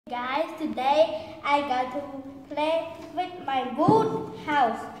Guys, today I got to play with my wood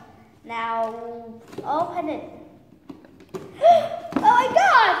house. Now open it. Oh my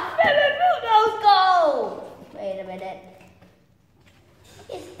god! Let those go! Wait a minute.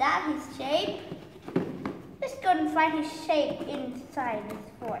 Is that his shape? Let's go and find his shape inside this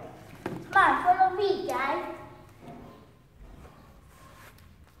fort. Come on, follow me, guys.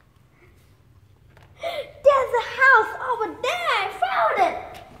 There's a house over there. I found it.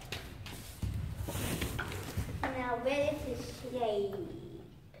 Now, where is his shape?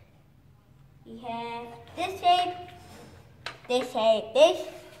 We have this shape, this shape,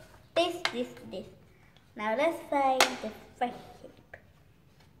 this. Now let's find the first shape.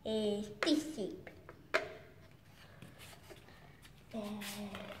 Is this shape.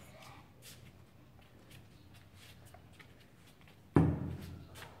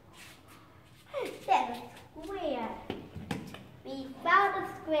 That's a square. We found a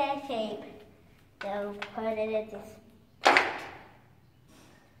square shape. So put it in this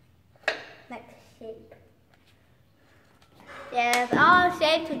next shape. There's all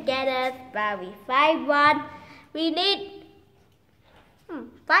shapes together, but we find one. We need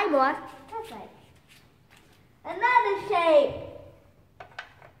 5 more. That's right. Another shape.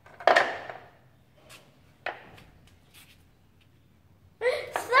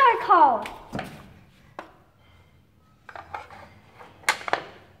 Circle.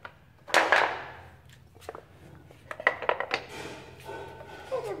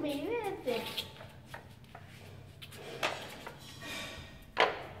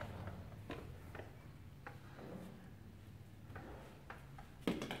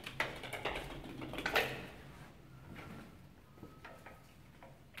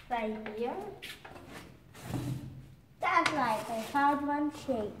 Right here. That's right, I found one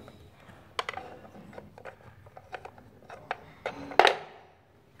shape.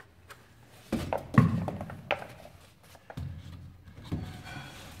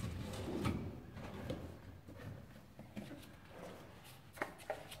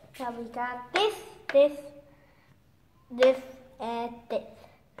 So we got this, and this.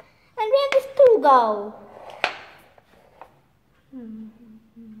 And where does 2 go?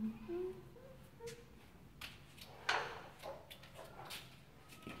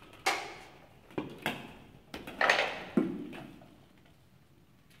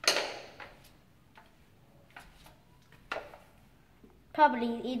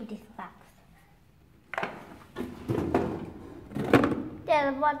 Probably in this box.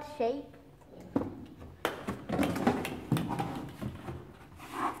 There's one shape.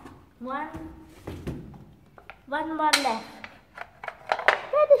 One more left.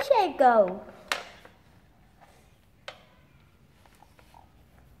 Where did the shape go?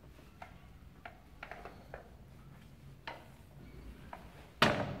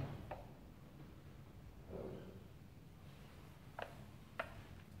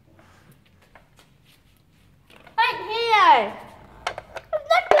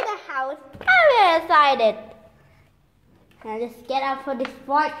 Look at the house. I'm excited. Now let's get up for this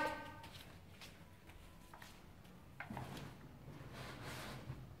fort.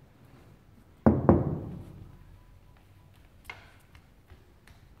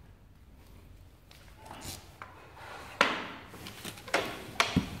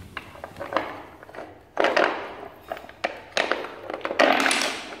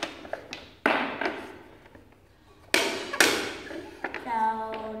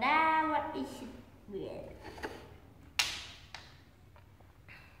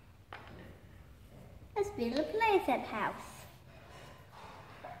 Let's build a playset house.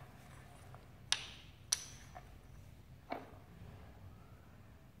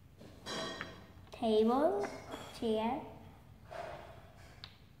 Table, chair.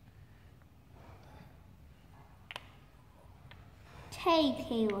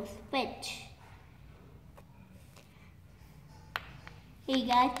 Table, switch. Hey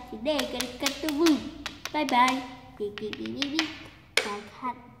guys, today I'm gonna cut the wood. Bye bye. I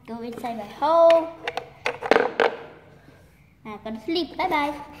can't go inside my hole. I'm gonna sleep. Bye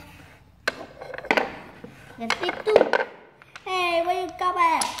bye. I'm gonna sleep too. Hey, where you come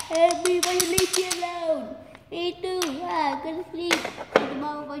at? Hey, me, why you leave me alone? Me too. I'm gonna sleep.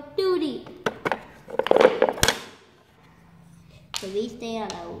 Tomorrow my duty. So we stay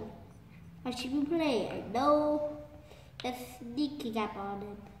alone. How should we play? I know. Let's sneak up on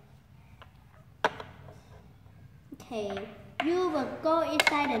it. Okay, you will go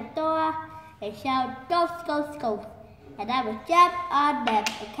inside the door and shout ghost, ghost, ghost. And I will jump on them,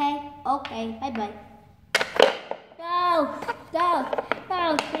 okay? Okay, bye bye. Go, go,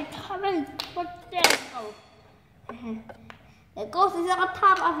 go, they're coming. What's that? Oh. The ghost is on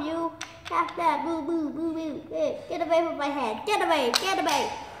top of you. Have that. Boo, boo, boo, boo. Hey, get away from my head. Get away. Get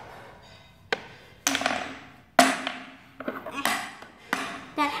away.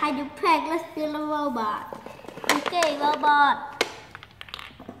 That's how you prank. Let's build a robot. Okay, robot.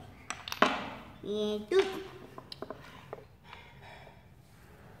 Yeah, do.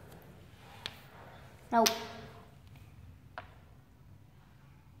 No.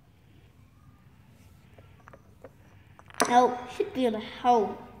 No, should be in a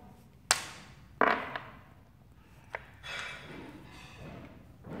hole.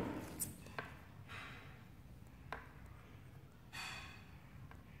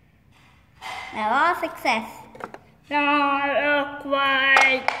 Now all success. Not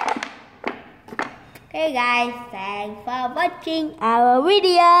quite. Okay guys, thanks for watching our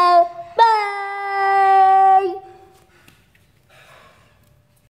video. Bye.